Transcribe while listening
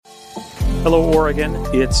Hello, Oregon.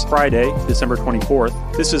 It's Friday, December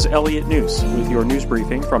 24th. This is Elliot News with your news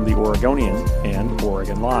briefing from the Oregonian and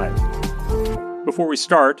Oregon Live. Before we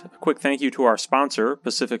start, a quick thank you to our sponsor,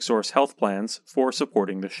 Pacific Source Health Plans, for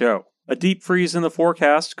supporting the show. A deep freeze in the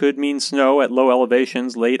forecast could mean snow at low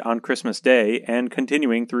elevations late on Christmas Day and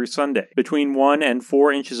continuing through Sunday. Between 1 and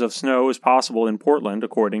 4 inches of snow is possible in Portland,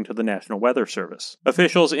 according to the National Weather Service.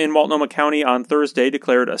 Officials in Multnomah County on Thursday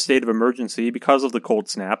declared a state of emergency because of the cold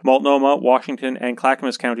snap. Multnomah, Washington, and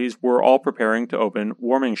Clackamas counties were all preparing to open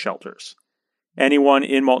warming shelters. Anyone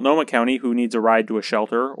in Multnomah County who needs a ride to a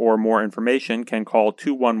shelter or more information can call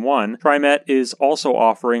 211. TriMet is also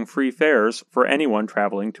offering free fares for anyone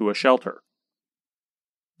traveling to a shelter.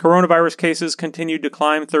 Coronavirus cases continued to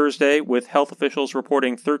climb Thursday, with health officials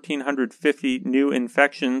reporting 1,350 new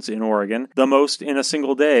infections in Oregon, the most in a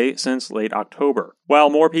single day since late October. While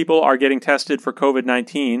more people are getting tested for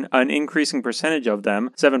COVID-19, an increasing percentage of them,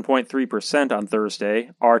 7.3% on Thursday,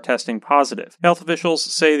 are testing positive. Health officials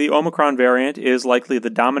say the Omicron variant is likely the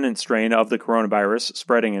dominant strain of the coronavirus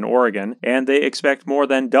spreading in Oregon, and they expect more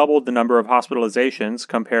than doubled the number of hospitalizations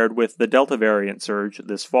compared with the Delta variant surge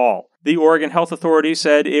this fall. The Oregon Health Authority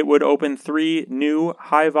said it would open 3 new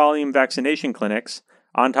high-volume vaccination clinics,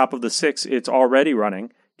 on top of the 6 it's already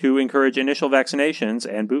running, to encourage initial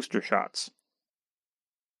vaccinations and booster shots.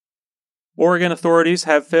 Oregon authorities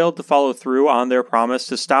have failed to follow through on their promise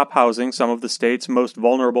to stop housing some of the state's most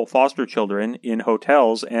vulnerable foster children in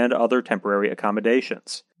hotels and other temporary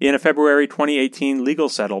accommodations. In a February 2018 legal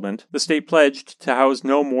settlement, the state pledged to house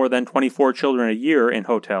no more than 24 children a year in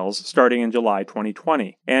hotels starting in July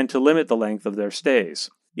 2020, and to limit the length of their stays.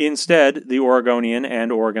 Instead, the Oregonian and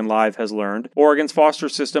Oregon Live has learned, Oregon's foster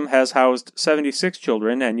system has housed 76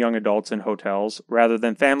 children and young adults in hotels rather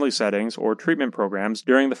than family settings or treatment programs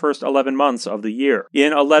during the first 11 months of the year.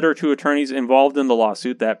 In a letter to attorneys involved in the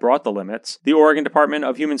lawsuit that brought the limits, the Oregon Department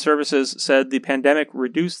of Human Services said the pandemic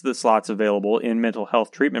reduced the slots available in mental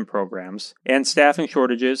health treatment programs, and staffing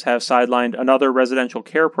shortages have sidelined another residential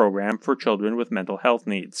care program for children with mental health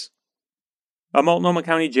needs. A Multnomah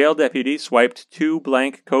County jail deputy swiped 2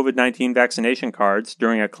 blank COVID-19 vaccination cards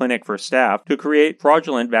during a clinic for staff to create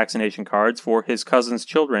fraudulent vaccination cards for his cousin's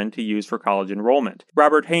children to use for college enrollment.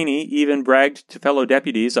 Robert Haney even bragged to fellow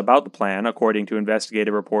deputies about the plan, according to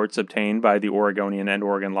investigative reports obtained by the Oregonian and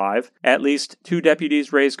Oregon Live. At least 2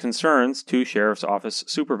 deputies raised concerns to Sheriff's Office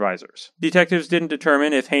supervisors. Detectives didn't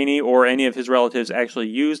determine if Haney or any of his relatives actually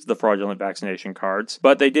used the fraudulent vaccination cards,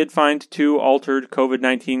 but they did find 2 altered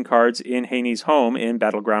COVID-19 cards in Haney's home in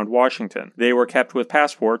Battleground, Washington. They were kept with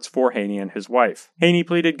passports for Haney and his wife. Haney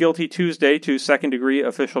pleaded guilty Tuesday to second-degree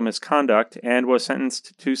official misconduct and was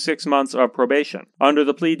sentenced to 6 months of probation. Under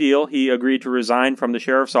the plea deal, he agreed to resign from the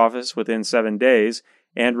sheriff's office within 7 days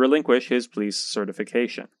and relinquish his police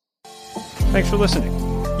certification. Thanks for listening.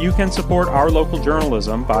 You can support our local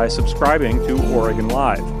journalism by subscribing to Oregon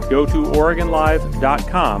Live. Go to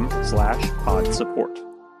OregonLive.com/podsupport.